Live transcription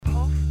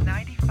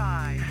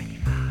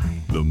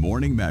95. The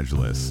Morning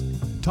Majlis,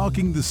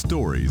 talking the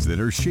stories that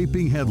are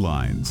shaping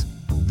headlines.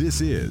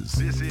 This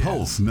is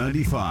Pulse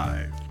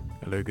 95.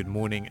 Hello, good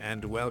morning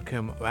and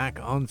welcome back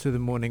onto the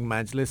Morning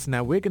Majlis.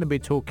 Now we're going to be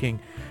talking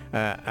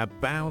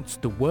about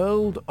the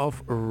world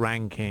of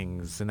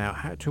rankings.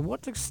 Now, to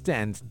what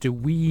extent do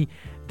we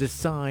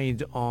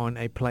decide on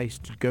a place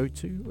to go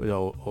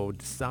to or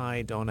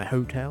decide on a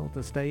hotel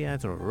to stay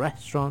at or a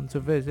restaurant to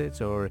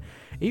visit or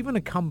even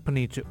a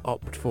company to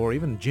opt for,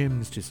 even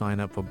gyms to sign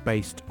up for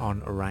based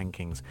on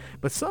rankings.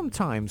 But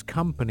sometimes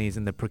companies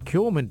in the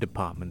procurement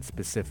department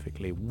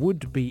specifically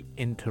would be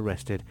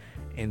interested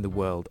in the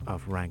world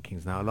of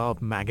rankings. Now, a lot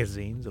of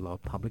magazines, a lot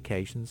of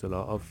publications, a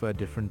lot of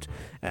different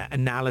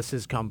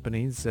analysis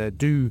companies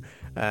do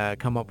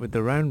come up with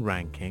their own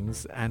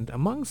rankings, and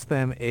amongst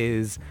them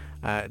is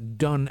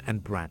Dun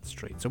and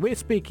Bradstreet. So we're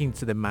speaking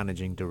to the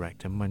managing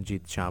director,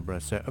 Manjeet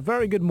Chabra. So a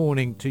very good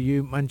morning to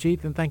you,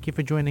 Manjeet, and thank you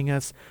for joining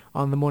us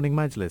on the Morning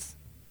Majlis.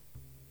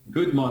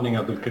 Good morning,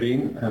 Abdul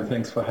Kareem, and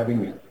thanks for having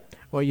me.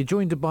 Well, you're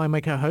joined by my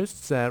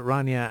co-hosts,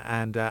 Rania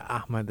and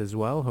Ahmed as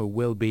well, who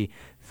will be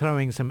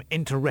throwing some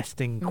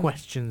interesting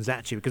questions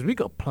at you because we've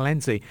got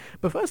plenty.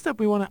 But first up,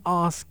 we want to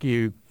ask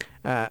you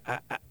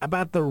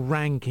about the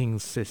ranking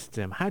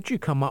system. How do you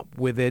come up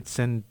with it?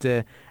 And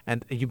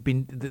you've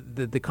been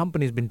the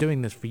company's been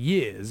doing this for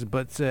years,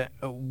 but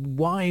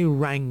why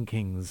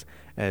rankings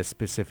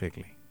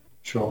specifically?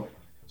 Sure.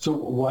 So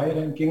why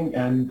ranking?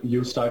 And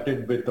you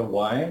started with the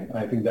why.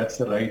 I think that's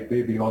the right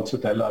way. We also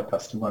tell our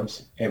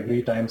customers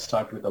every time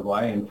start with the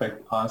why. In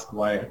fact, ask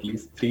why at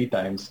least 3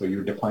 times so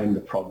you define the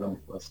problem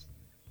first.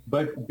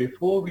 But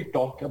before we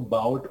talk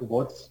about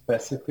what's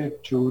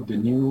specific to the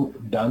new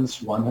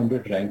DUNS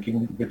 100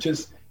 ranking, which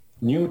is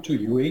new to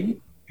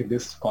UAE,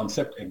 this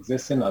concept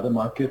exists in other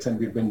markets and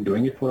we've been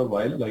doing it for a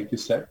while, like you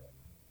said,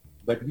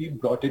 but we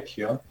brought it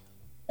here.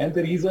 And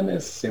the reason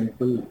is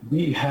simple.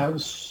 We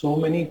have so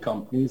many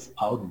companies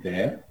out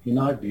there. In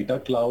our data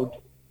cloud,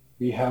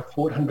 we have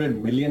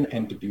 400 million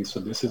entities. So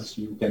this is,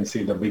 you can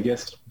say, the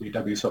biggest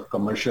database of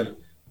commercial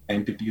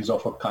entities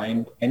of a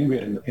kind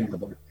anywhere in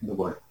the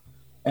world.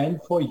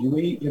 And for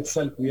UAE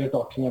itself, we are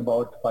talking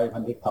about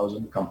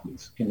 500,000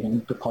 companies.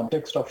 In the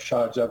context of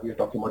Sharjah, we are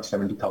talking about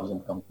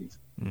 70,000 companies.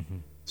 Mm-hmm.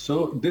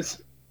 So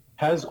this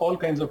has all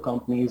kinds of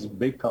companies,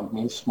 big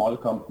companies, small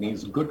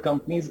companies, good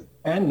companies,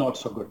 and not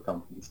so good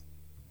companies.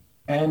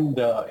 And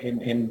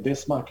in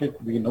this market,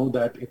 we know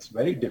that it's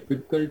very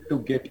difficult to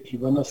get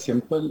even a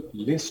simple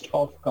list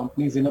of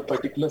companies in a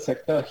particular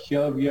sector.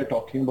 Here we are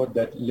talking about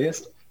that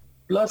list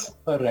plus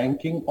a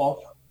ranking of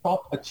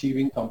top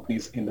achieving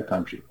companies in the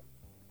country.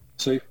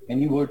 So if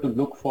any were to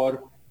look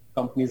for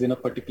companies in a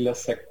particular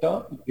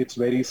sector, it's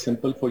very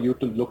simple for you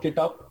to look it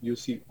up. You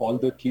see all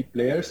the key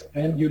players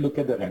and you look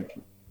at the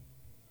ranking.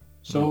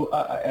 So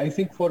I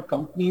think for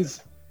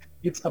companies,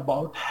 it's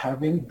about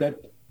having that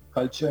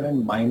culture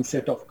and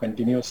mindset of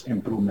continuous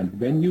improvement.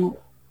 When you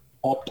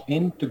opt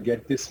in to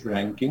get this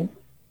ranking,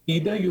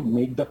 either you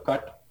make the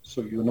cut,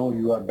 so you know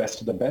you are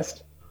best of the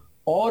best,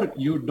 or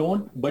you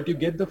don't, but you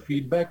get the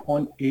feedback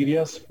on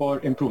areas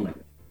for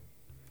improvement.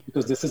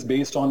 Because this is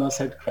based on a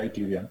set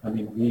criteria. I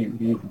mean,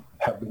 we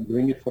have been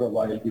doing it for a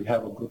while. We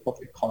have a group of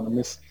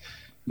economists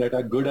that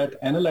are good at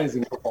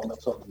analyzing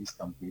performance of these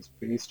companies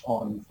based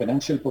on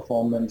financial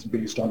performance,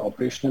 based on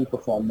operational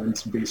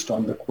performance, based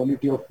on the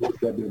quality of work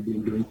that they've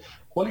been doing,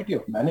 quality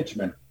of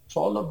management.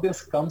 So all of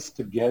this comes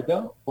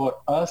together for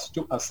us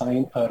to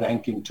assign a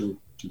ranking to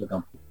the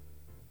company.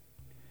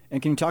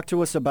 And can you talk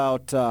to us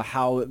about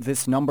how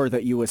this number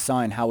that you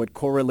assign, how it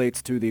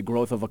correlates to the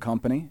growth of a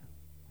company?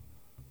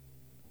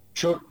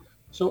 Sure.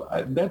 So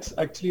that's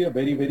actually a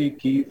very, very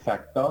key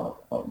factor.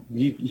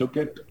 We look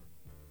at,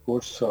 of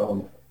course,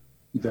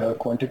 the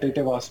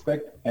quantitative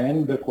aspect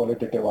and the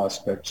qualitative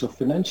aspect. So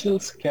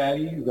financials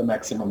carry the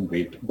maximum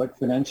weight, but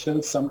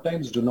financials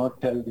sometimes do not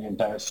tell the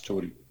entire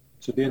story.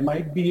 So there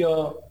might be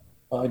a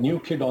new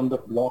kid on the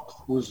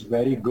block who's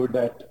very good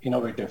at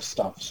innovative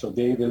stuff, so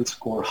they will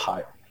score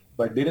high.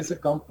 But there is a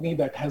company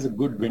that has a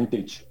good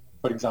vintage,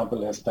 for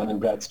example, as Dun &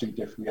 Bradstreet,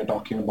 if we are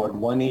talking about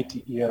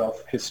 180 year of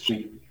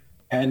history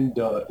and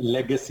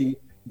legacy,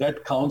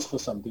 that counts for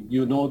something.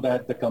 You know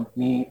that the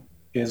company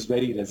is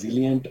very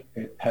resilient.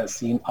 It has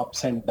seen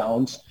ups and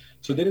downs.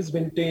 So there is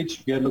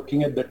vintage. We are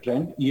looking at the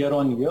trend year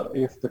on year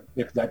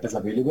if that is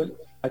available.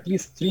 At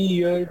least 3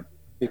 years,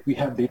 if we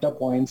have data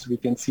points, we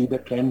can see the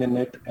trend in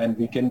it and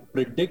we can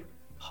predict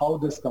how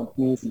this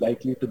company is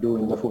likely to do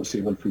in the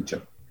foreseeable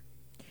future.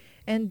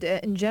 And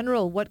in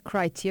general, what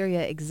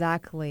criteria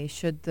exactly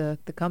should the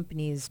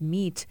companies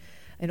meet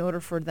in order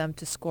for them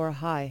to score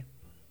high?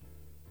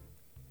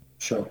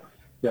 Sure.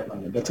 Yeah,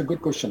 that's a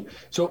good question.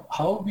 So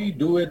how we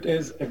do it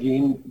is,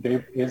 again,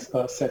 there is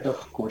a set of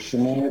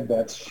questionnaire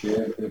that's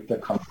shared with the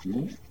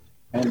company.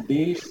 And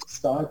they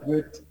start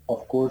with,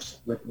 of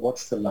course, with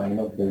what's the line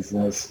of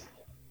business,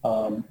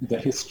 the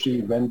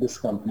history when this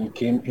company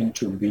came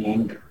into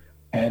being,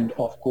 and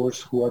of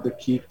course, who are the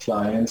key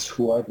clients,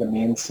 who are the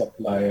main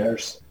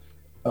suppliers,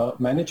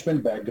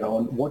 management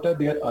background, what are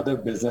their other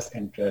business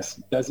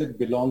interests? Does it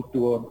belong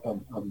to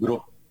a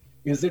group?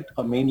 Is it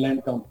a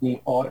mainland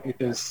company or it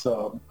is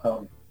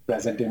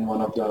present in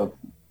one of the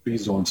free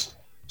zones?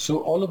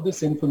 So all of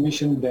this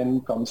information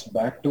then comes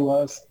back to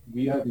us.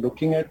 We are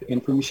looking at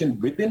information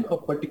within a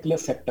particular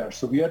sector.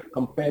 So we are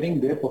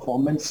comparing their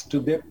performance to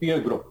their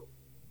peer group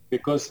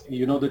because,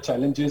 the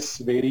challenges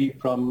vary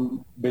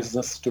from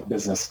business to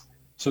business.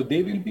 So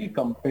they will be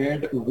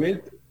compared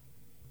with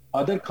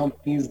other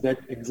companies that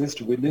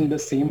exist within the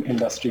same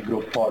industry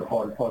group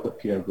or the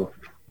peer group.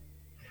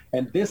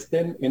 And this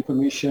then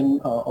information,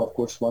 of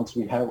course, once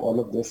we have all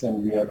of this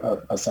and we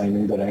are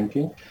assigning the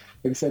ranking,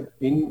 like I said,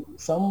 in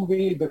some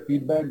way the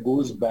feedback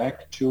goes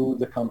back to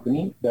the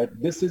company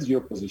that this is your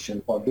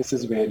position or this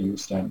is where you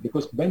stand.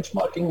 Because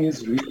benchmarking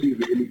is really,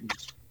 really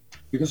useful.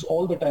 Because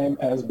all the time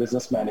as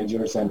business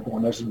managers and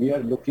owners, we are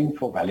looking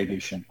for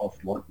validation of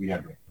what we are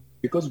doing.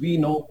 Because we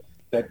know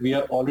that we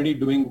are already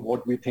doing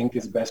what we think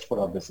is best for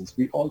our business.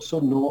 We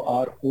also know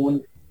our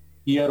own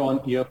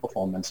year-on-year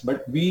performance,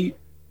 but we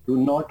do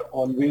not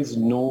always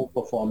know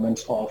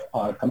performance of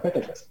our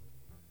competitors.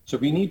 So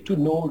we need to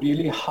know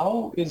really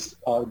how is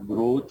our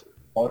growth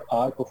or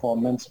our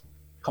performance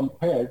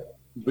compared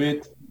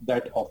with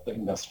that of the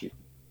industry.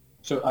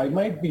 So I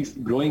might be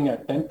growing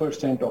at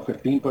 10% or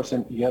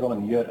 15% year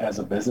on year as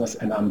a business,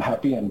 and I'm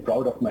happy and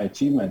proud of my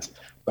achievements.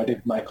 But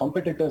if my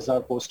competitors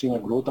are posting a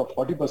growth of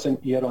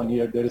 40% year on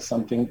year, there is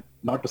something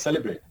not to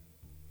celebrate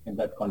in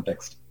that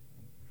context.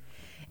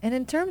 And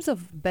in terms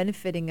of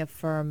benefiting a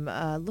firm,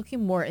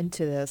 looking more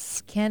into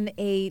this, can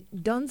a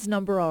Duns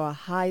number or a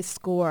high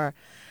score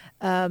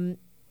add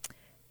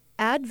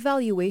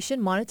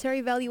valuation, monetary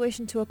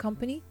valuation to a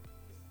company?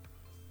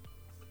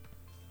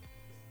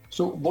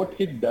 So what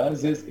it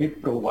does is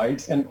it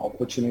provides an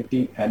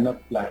opportunity and a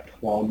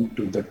platform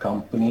to the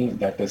company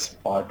that is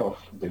part of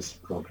this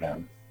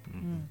program.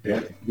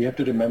 We have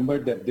to remember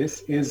that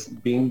this is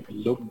being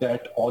looked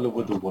at all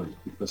over the world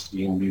because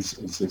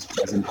GMBs is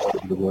present all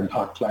over the world.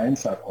 Our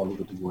clients are all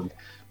over the world.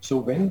 So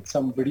when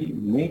somebody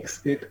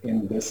makes it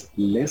in this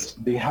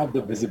list, they have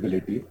the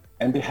visibility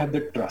and they have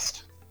the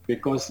trust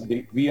because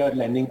we are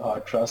lending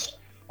our trust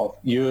of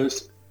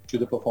years to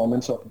the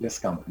performance of this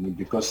company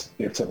because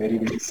it's a very,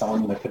 very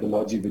sound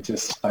methodology which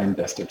is time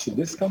tested. So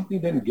this company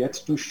then gets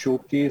to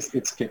showcase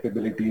its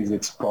capabilities,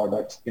 its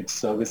products, its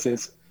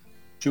services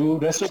to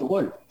the rest of the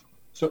world.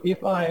 So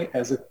if I,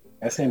 as a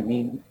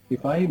SME,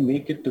 if I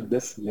make it to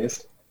this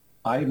list,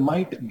 I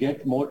might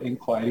get more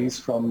inquiries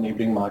from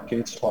neighboring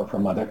markets or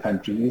from other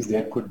countries.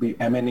 There could be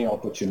M&A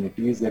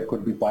opportunities. There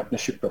could be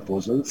partnership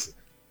proposals.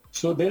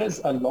 So there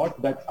is a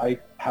lot that I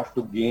have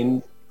to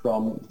gain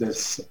from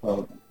this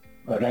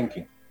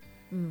ranking.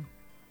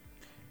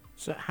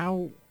 So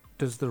how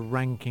does the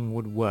ranking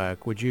would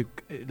work? Would you,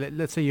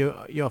 let's say you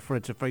offer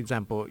it to, for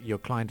example, your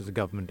client is a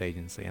government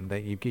agency and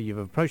you've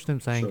approached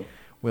them saying, Sure.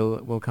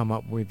 We'll come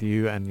up with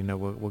you and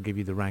we'll give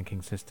you the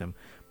ranking system.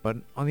 But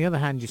on the other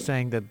hand, you're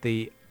saying that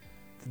the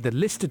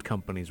listed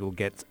companies will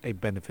get a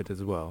benefit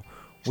as well.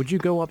 Would you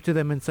go up to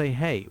them and say,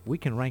 hey, we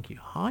can rank you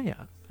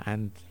higher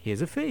and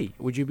here's a fee?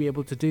 Would you be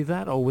able to do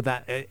that? Or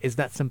is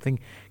that something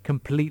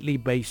completely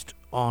based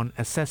on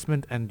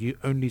assessment and you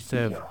only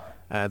serve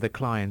the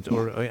clients,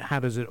 or how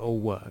does it all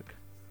work?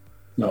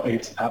 No,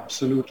 it's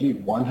absolutely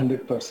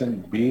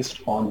 100%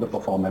 based on the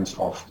performance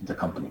of the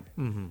company.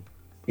 Mm-hmm.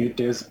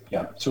 It is,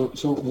 yeah. So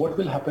what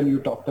will happen, you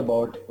talked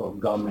about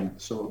government.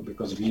 So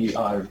because we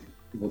are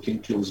working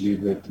closely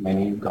with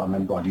many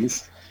government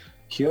bodies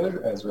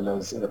here as well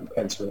as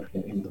elsewhere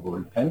in the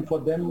world. And for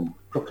them,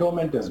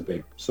 procurement is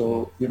big.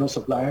 So,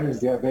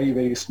 suppliers, they are very,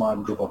 very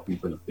smart group of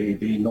people.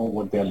 They know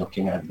what they are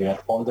looking at. They are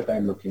all the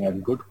time looking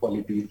at good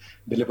quality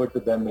delivered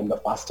to them in the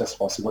fastest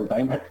possible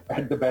time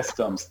at the best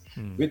terms,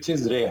 which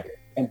is rare.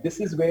 And this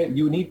is where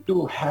you need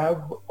to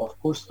have, of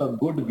course, a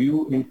good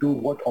view into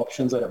what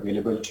options are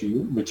available to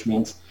you, which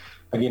means,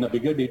 again, a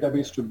bigger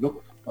database to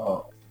look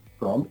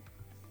from.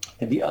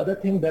 And the other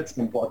thing that's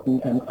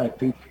important, and I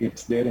think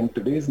it's there in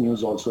today's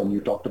news also, and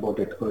you talked about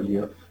it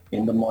earlier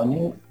in the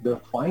morning, the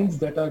fines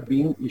that are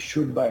being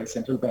issued by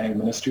Central Bank,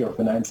 Ministry of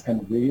Finance,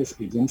 and various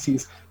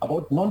agencies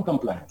about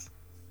non-compliance.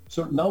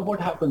 So now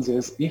what happens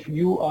is, if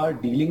you are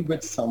dealing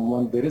with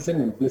someone, there is an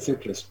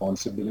implicit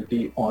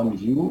responsibility on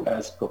you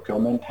as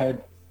procurement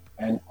head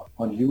and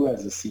on you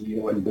as a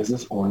CEO and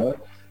business owner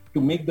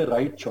to make the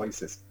right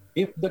choices.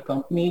 If the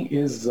company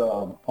is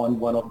on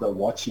one of the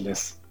watch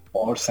lists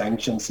or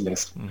sanctions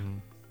list,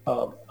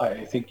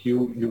 I think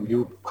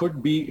you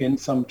could be in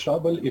some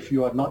trouble if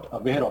you are not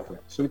aware of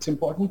it. So it's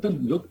important to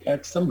look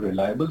at some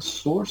reliable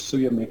source so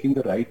you're making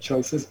the right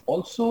choices.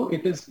 Also,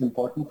 it is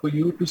important for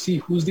you to see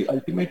who's the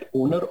ultimate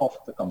owner of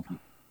the company.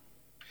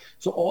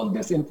 So all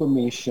this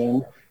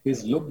information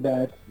is looked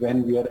at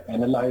when we are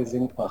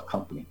analyzing a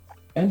company.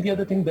 And the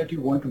other thing that you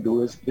want to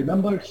do is,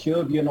 remember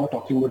here we are not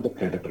talking about the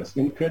credit risk.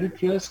 In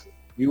credit risk,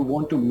 you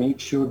want to make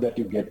sure that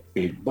you get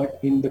paid. But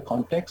in the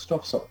context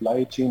of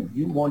supply chain,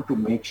 you want to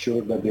make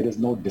sure that there is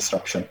no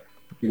disruption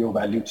to your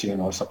value chain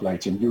or supply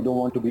chain. You don't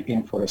want to be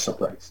in for a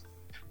surprise.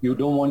 You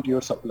don't want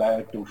your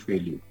supplier to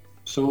fail you.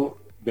 So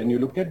when you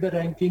look at the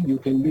ranking, you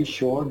can be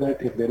sure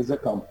that if there is a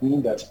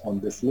company that's on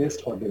this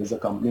list or there is a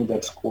company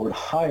that's scored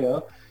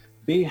higher,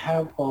 they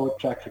have a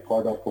track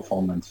record of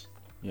performance.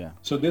 Yeah.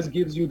 So this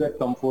gives you that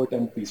comfort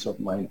and peace of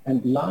mind.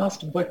 And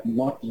last but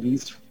not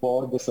least,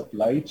 for the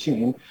supply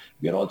chain,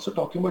 we are also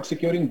talking about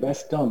securing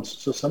best terms.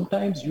 So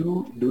sometimes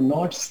you do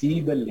not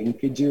see the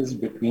linkages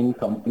between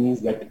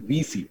companies that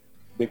we see,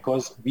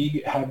 because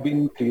we have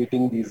been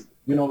creating these,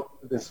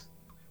 this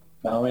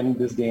now in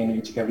this day and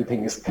age,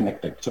 everything is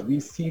connected. So we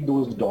see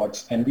those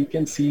dots and we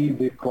can see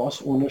the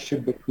cross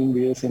ownership between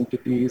various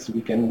entities.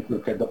 We can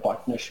look at the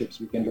partnerships.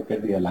 We can look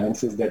at the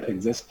alliances that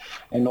exist,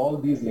 and all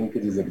these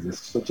linkages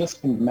exist. So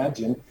just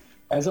imagine,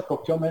 as a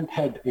procurement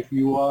head, if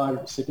you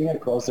are sitting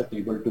across the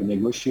table to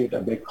negotiate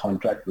a big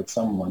contract with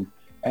someone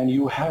and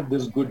you have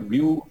this good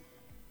view,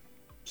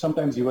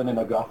 sometimes even in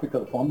a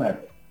graphical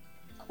format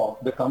of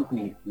the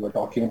company, you are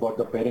talking about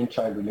the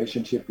parent-child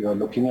relationship, you are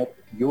looking at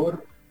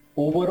your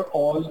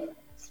overall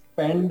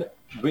spend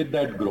with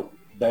that group,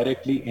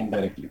 directly,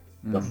 indirectly.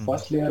 Mm-hmm. The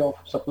first layer of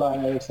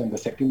suppliers and the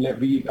second layer,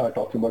 we are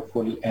talking about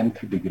full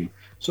nth degree.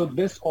 So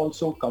this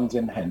also comes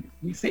in hand.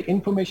 We say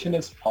information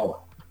is power.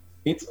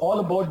 It's all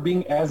about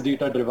being as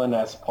data-driven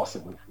as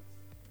possible.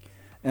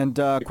 And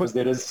because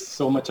there is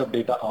so much of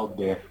data out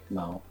there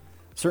now.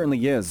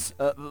 Certainly is.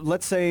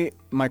 Let's say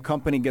my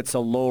company gets a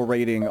low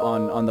rating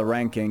on the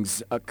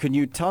rankings. Can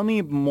you tell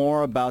me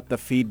more about the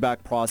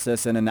feedback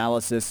process and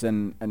analysis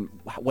and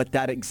what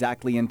that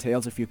exactly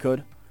entails, if you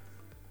could?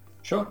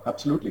 Sure,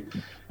 absolutely.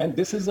 And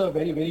this is a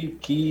very, very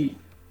key,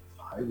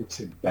 I would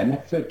say,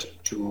 benefit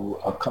to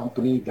a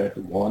company that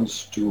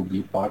wants to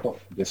be part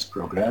of this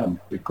program,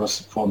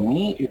 because for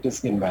me, it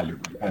is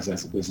invaluable as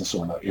a business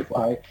owner. If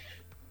I,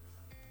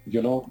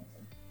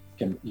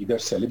 can either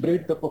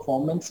celebrate the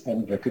performance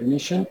and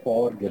recognition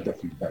or get the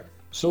feedback.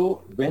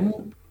 So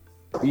when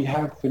we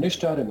have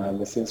finished our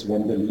analysis,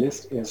 when the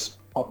list is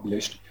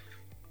published,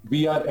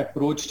 we are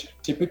approached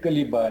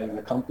typically by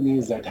the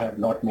companies that have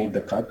not made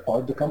the cut,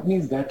 or the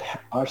companies that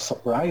are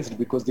surprised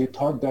because they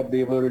thought that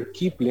they were a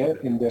key player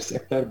in their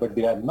sector, but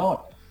they are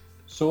not.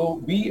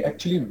 So we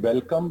actually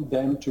welcome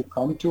them to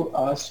come to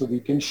us so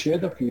we can share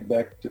the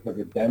feedback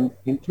with them,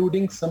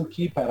 including some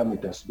key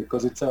parameters,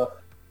 because it's a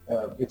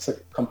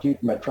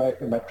complete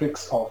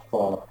matrix of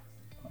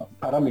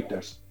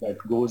parameters that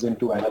goes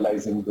into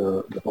analyzing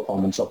the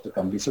performance of the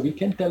company. So we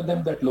can tell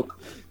them that, look,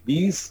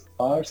 these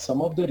are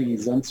some of the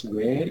reasons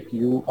where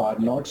you are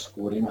not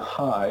scoring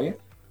high.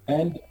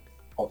 And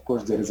of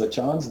course, there is a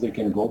chance they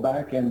can go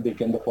back and they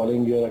can the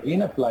following year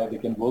again apply. They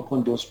can work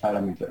on those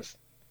parameters.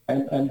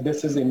 And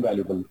this is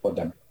invaluable for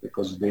them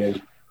because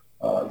the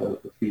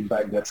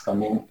feedback that's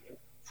coming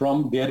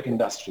from their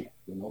industry,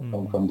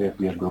 from their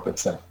peer group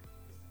itself.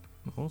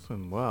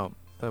 Awesome. Wow.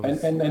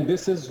 And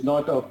this is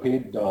not a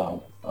paid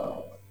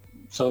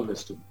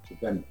service to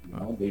them.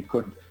 They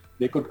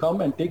could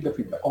come and take the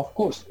feedback. Of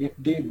course, if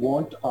they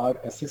want our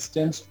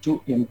assistance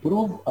to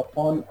improve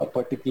upon a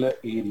particular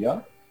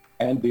area,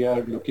 and they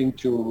are looking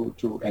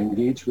to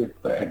engage with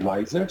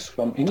advisors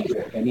from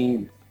anywhere,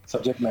 any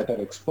subject matter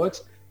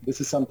experts, this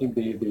is something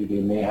they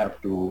may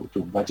have to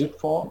budget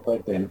for.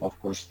 But then, of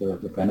course,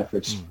 the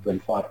benefits will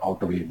far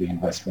outweigh the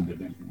investment that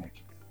they'll be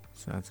making.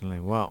 Certainly.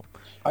 Well,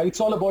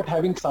 it's all about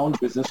having sound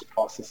business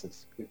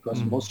processes,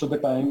 because most of the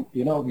time,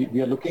 we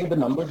are looking at the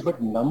numbers,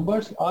 but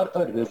numbers are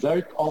a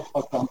result of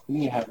a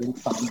company having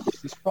sound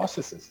business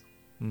processes.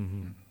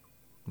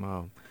 Mm-hmm.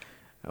 Wow.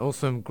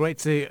 Awesome. Great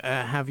to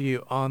have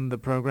you on the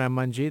program,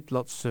 Manjit.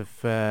 Lots of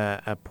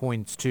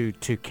points to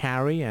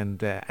carry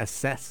and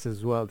assess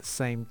as well at the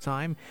same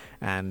time.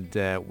 And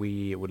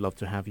we would love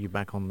to have you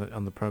back on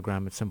the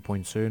program at some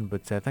point soon.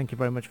 But thank you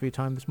very much for your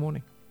time this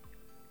morning.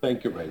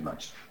 Thank you very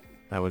much.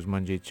 That was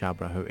Manjit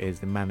Chhabra, who is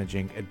the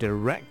managing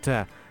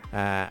director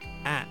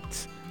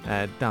at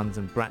Duns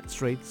 &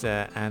 Bradstreet.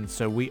 And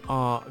so we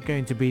are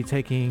going to be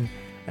taking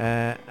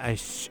a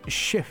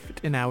shift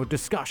in our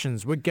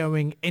discussions. We're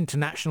going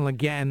international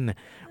again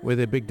with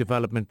a big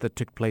development that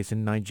took place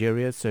in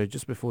Nigeria. So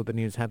just before the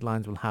news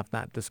headlines, we'll have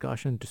that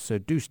discussion. So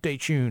do stay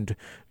tuned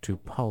to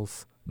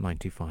Pulse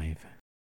 95.